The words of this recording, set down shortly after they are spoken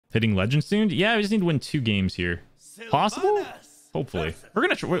Hitting legend soon? Yeah, we just need to win 2 games here. Possible? Hopefully. We're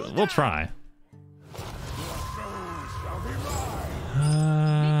gonna we'll try.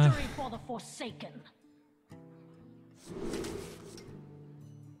 Victory for the Forsaken.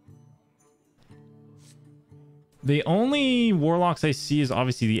 The only warlocks I see is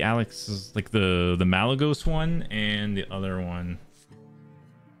obviously the Alex, like the Malagos one, and the other one.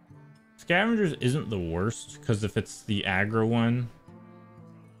 Scavengers isn't the worst, because if it's the aggro one,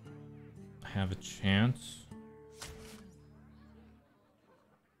 I have a chance.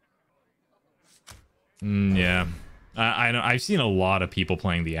 Yeah. I know, I've seen a lot of people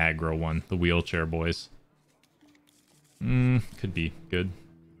playing the aggro one, the wheelchair boys. Could be good.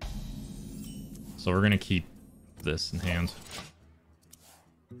 So we're gonna keep this in hand.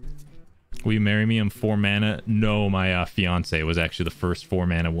 Will you marry me? I'm 4 mana. No, my fiance was actually the first 4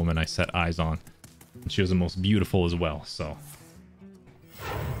 mana woman I set eyes on. And she was the most beautiful as well, so.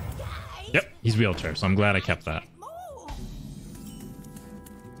 Yep, he's wheelchair, so I'm glad I kept that.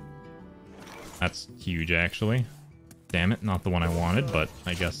 That's huge, actually. Damn it, not the one I wanted, but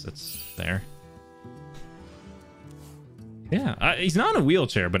I guess it's there. Yeah, he's not in a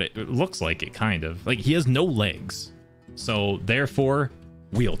wheelchair, but it looks like it, kind of. Like, he has no legs. So, therefore,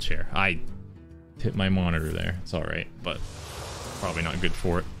 wheelchair. I hit my monitor there. It's alright, but probably not good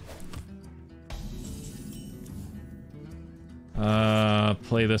for it.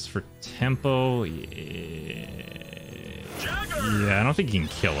 Play this for tempo. Yeah, I don't think he can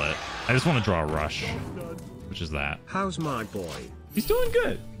kill it. I just want to draw a rush, which is that. How's my boy? He's doing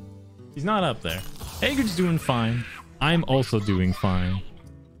good. He's not up there. Hager's doing fine. I'm also doing fine.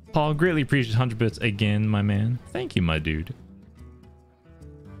 Paul, greatly appreciate 100 bits again, my man. Thank you, my dude.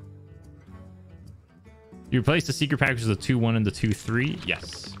 You replaced the secret package with the 2-1 and the 2-3?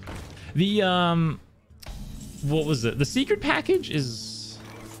 Yes. The, what was it? The secret package is...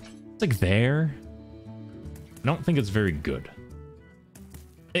 It's like there. I don't think it's very good.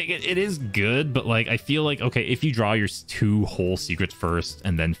 It is good, but like, I feel like, okay, if you draw your 2 whole secrets first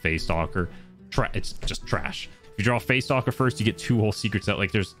and then Face Stalker, it's just trash. If you draw Face Stalker first, you get 2 whole secrets out.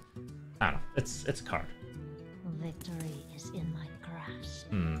 Like, there's... I don't know. It's a card. Victory is in my grasp.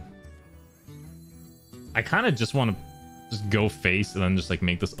 I kind of just want to just go face and then just like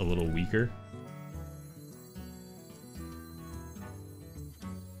make this a little weaker.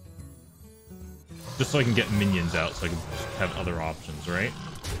 Just so I can get minions out so I can have other options, right?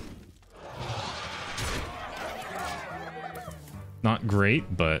 Not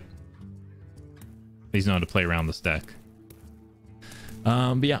great, but he's know how to play around this deck.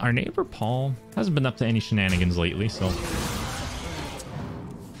 But yeah, our neighbor Paul hasn't been up to any shenanigans lately, so...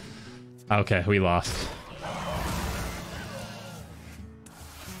 Okay, we lost.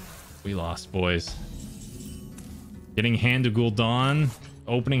 We lost, boys. Getting hand to Gul'dan,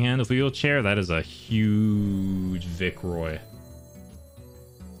 opening hand with wheelchair, that is a huge Vic Roy.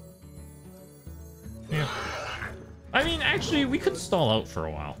 Yeah. I mean, actually, we could stall out for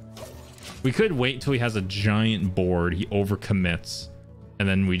a while. We could wait till he has a giant board, he overcommits, and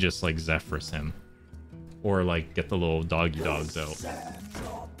then we just, like, Zephrys him. Or, like, get the little doggy dogs out.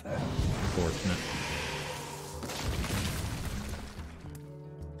 Unfortunate.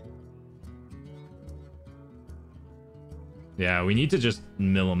 Yeah, we need to just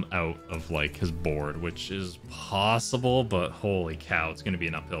mill him out of, like, his board, which is possible, but holy cow, it's going to be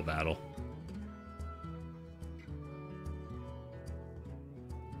an uphill battle.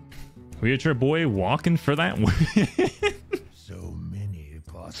 Wheelchair boy walking for that win. So many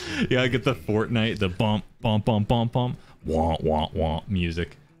possible. Yeah, I get the Fortnite, the bump, bump, bump, bump, bump, womp, womp, womp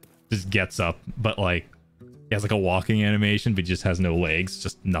music. Just gets up, but like, he has like a walking animation, but just has no legs,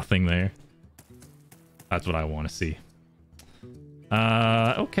 just nothing there. That's what I want to see.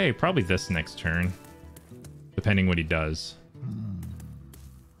 Okay, probably this next turn, depending what he does.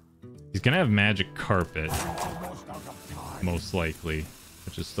 He's gonna have Magic Carpet, most likely,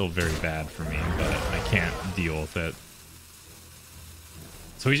 which is still very bad for me, but I can't deal with it.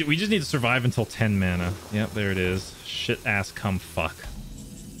 So we just need to survive until 10 mana. Yep, there it is. Shit ass come fuck.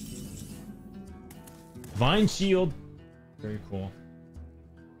 Vine Shield. Very cool.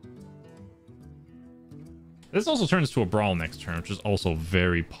 This also turns to a Brawl next turn, which is also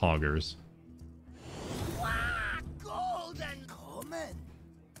very poggers.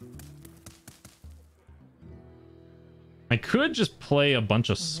 I could just play a bunch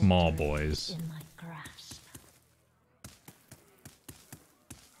of small boys,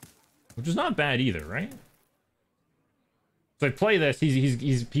 which is not bad either, right? So I play this.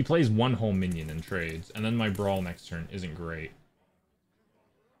 He plays 1 whole minion in trades, and then my Brawl next turn isn't great.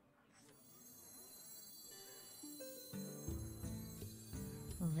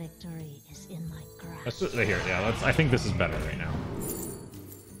 Victory is in my grasp. Let's just, here, yeah. Let's. I think this is better right now.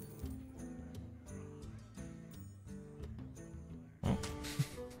 Oh.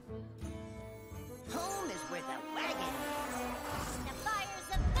 Home is where the wagon. The fires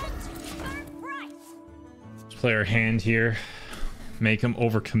of vengeance burn bright. Let's play our hand here. Make him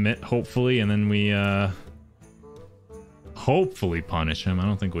overcommit, hopefully, and then we hopefully punish him. I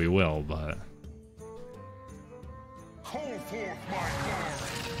don't think we will, but Call forth my guard.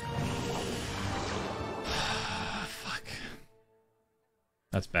 fuck.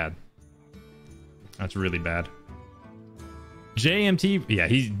 That's bad. That's really bad. JMT, yeah,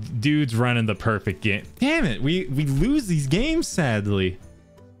 dude's running the perfect game. Damn it, we lose these games, sadly.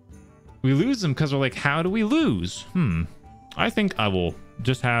 We lose them because we're like, how do we lose? I think I will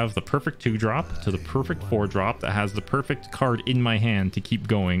just have the perfect 2-drop to the perfect 4-drop that has the perfect card in my hand to keep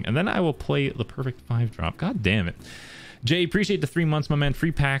going, and then I will play the perfect 5-drop. God damn it. Jay, appreciate the 3 months, my man.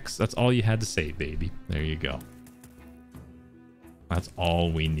 Free packs. That's all you had to say, baby. There you go. That's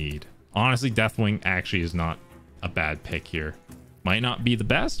all we need. Honestly, Deathwing actually is not a bad pick here. Might not be the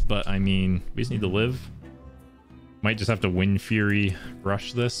best, but I mean, we just need to live. Might just have to Wind Fury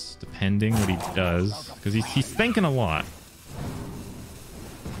rush this, depending what he does, because he's thinking a lot.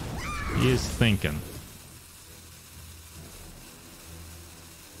 He is thinking.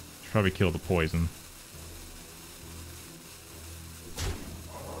 Should probably kill the poison.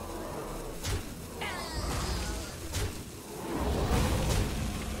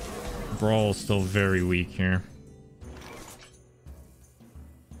 Brawl's still very weak here.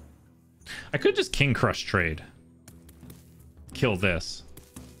 I could just King Crush trade. Kill this.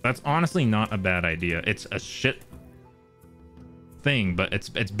 That's honestly not a bad idea. It's a shit thing, but it's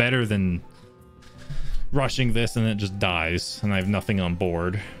better than rushing this and it just dies and I have nothing on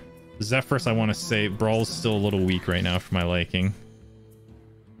board. Zephyrus, I want to say, Brawl's still a little weak right now for my liking.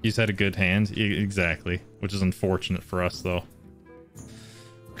 He's had a good hand. Exactly. Which is unfortunate for us, though.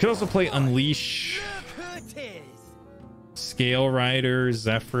 Could also play Unleash. Scale Rider,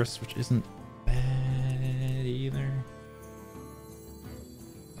 Zephyrus, which isn't bad either.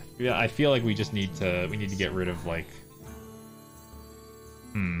 Yeah, I feel like we just need to get rid of like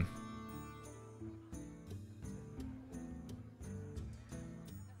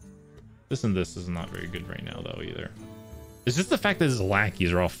This and this is not very good right now though either. It's just the fact that his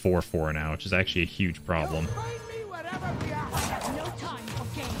lackeys are all 4/4 now, which is actually a huge problem.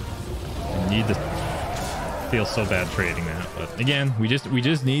 I need to feel so bad trading that, but again, we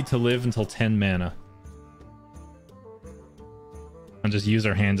just need to live until 10 mana. And just use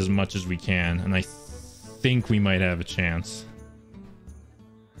our hands as much as we can, and I think we might have a chance.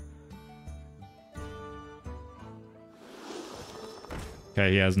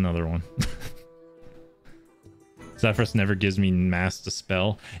 Okay, he has another one. Zephyrus never gives me Mass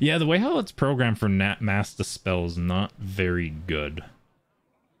Dispel. Yeah, the way how it's programmed for Mass Dispel is not very good.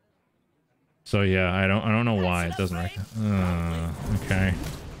 So yeah, I don't know why it doesn't okay.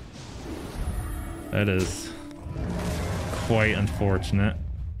 That is quite unfortunate.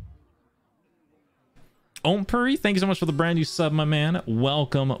 Ompuri, thank you so much for the brand new sub, my man.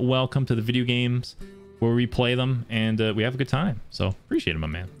 Welcome to the video games where we play them and we have a good time. So appreciate it, my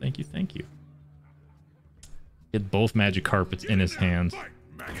man. Thank you. Get both magic carpets in his hands.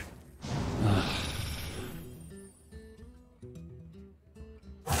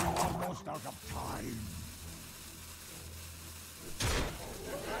 Almost out of time.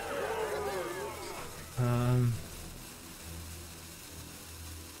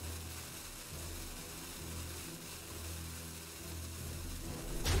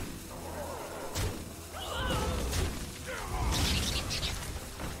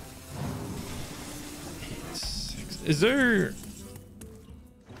 Is there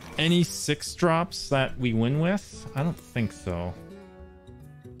any 6-drops that we win with? I don't think so.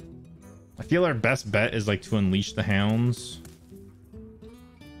 I feel our best bet is like to Unleash the Hounds.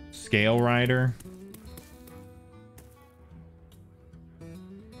 Scale Rider.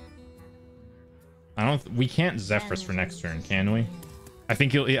 We can't Zephyrus for next turn, can we? I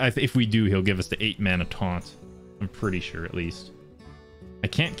think if we do, he'll give us the 8 mana taunt. I'm pretty sure, at least. I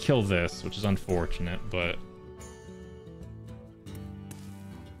can't kill this, which is unfortunate, but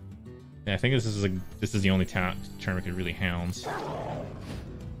yeah, I think this is the only turn we could really Hounds. Uh,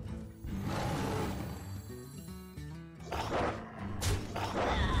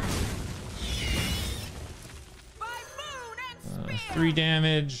 3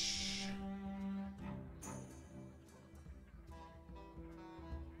 damage.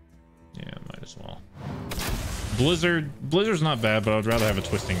 Yeah, might as well. Blizzard's not bad, but I'd rather have a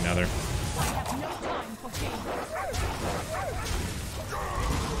Twisting Nether.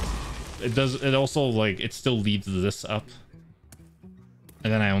 it does. It also like it still leads this up,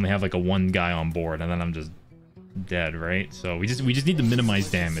 and then I only have like a one guy on board, and then I'm just dead, right? So we just need to minimize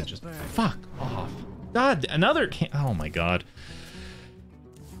damage. Just fuck off. God, another can. Oh my god.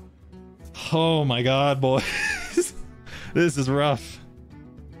 Oh my god, boys. This is rough.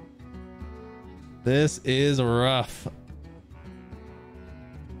 This is rough.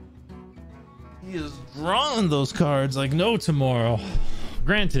 He is drawing those cards like no tomorrow.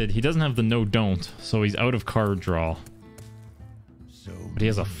 Granted, he doesn't have the no don't, so he's out of card draw. But he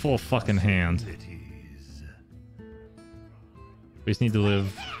has a full fucking hand. We just need to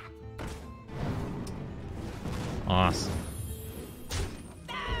live. Awesome.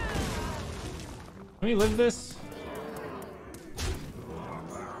 Can we live this?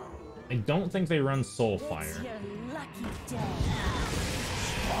 I don't think they run Soulfire.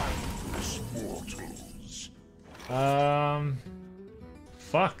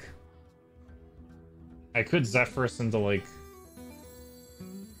 Fuck. I could Zephyrus into like.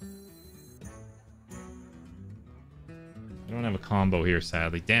 I don't have a combo here,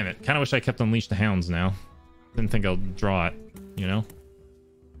 sadly. Damn it. Kind of wish I kept Unleash the Hounds now. Didn't think I'll draw it, you know?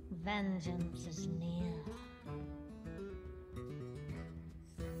 Vengeance is near.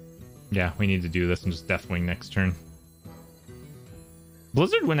 Yeah, we need to do this and just Deathwing next turn.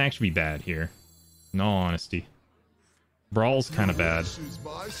 Blizzard wouldn't actually be bad here. In all honesty. Brawl's kind of bad.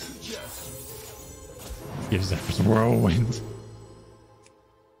 Gives Zephyrus Whirlwind.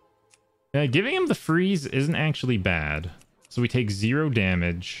 Yeah, giving him the freeze isn't actually bad. So we take 0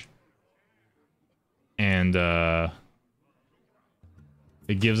 damage. And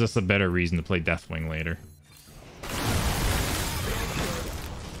it gives us a better reason to play Deathwing later.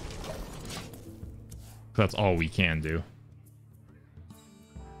 That's all we can do.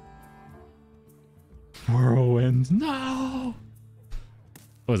 Whirlwind, no!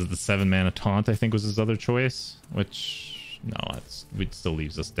 What was it, the 7 mana taunt, I think was his other choice? Which, no, it still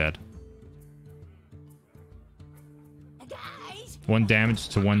leaves us dead. 1 damage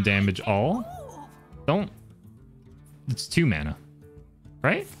to 1 damage all? Don't. It's 2 mana.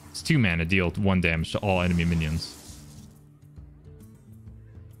 Right? It's 2 mana, deal 1 damage to all enemy minions.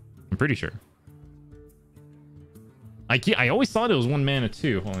 I'm pretty sure. I always thought it was 1 mana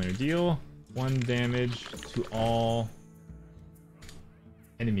too. Hold on here. Deal 1 damage to all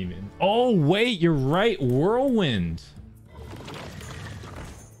enemy minions. Oh, wait, you're right. Whirlwind.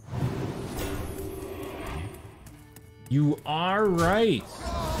 You are right.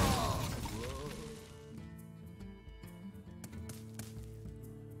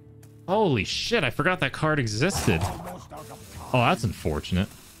 Holy shit, I forgot that card existed. Oh, that's unfortunate.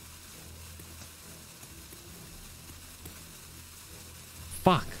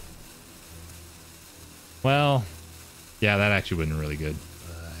 Fuck. Well, yeah, that actually would have been really good.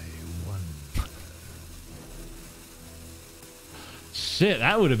 Shit,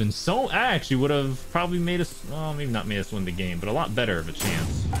 that would have been so... That actually would have probably made us... Well, maybe not made us win the game, but a lot better of a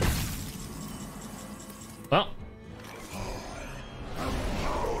chance. Well.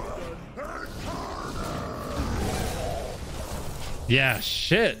 Yeah,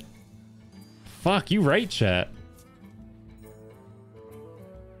 shit. Fuck, you right, chat.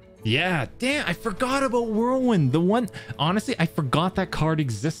 Yeah, damn, I forgot about Whirlwind. The one... Honestly, I forgot that card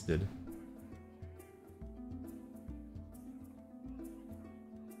existed.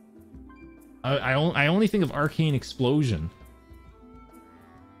 I only think of Arcane Explosion.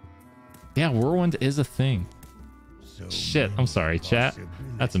 Yeah, Whirlwind is a thing. Shit, I'm sorry, chat.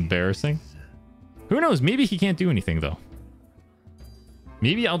 That's embarrassing. Who knows? Maybe he can't do anything, though.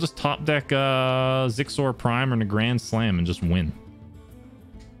 Maybe I'll just top deck Zixor Prime or a Grand Slam and just win.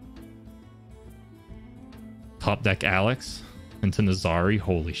 Top deck Alex into Nazari.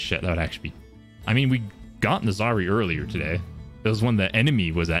 Holy shit, that would actually be... I mean, we got Nazari earlier today. It was when the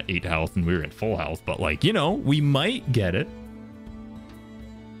enemy was at 8 health and we were at full health. But, like, you know, we might get it.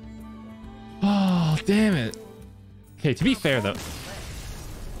 Oh, damn it. Okay, to be fair, though...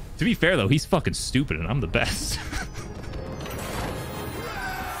 he's fucking stupid and I'm the best.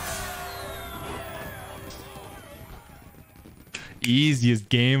 Easiest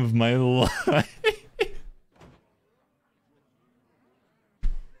game of my life.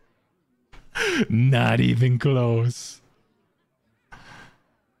 Not even close.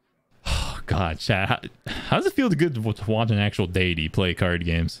 Oh god, chat. How does it feel to watch an actual deity play card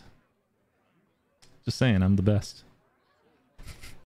games? Just saying, I'm the best.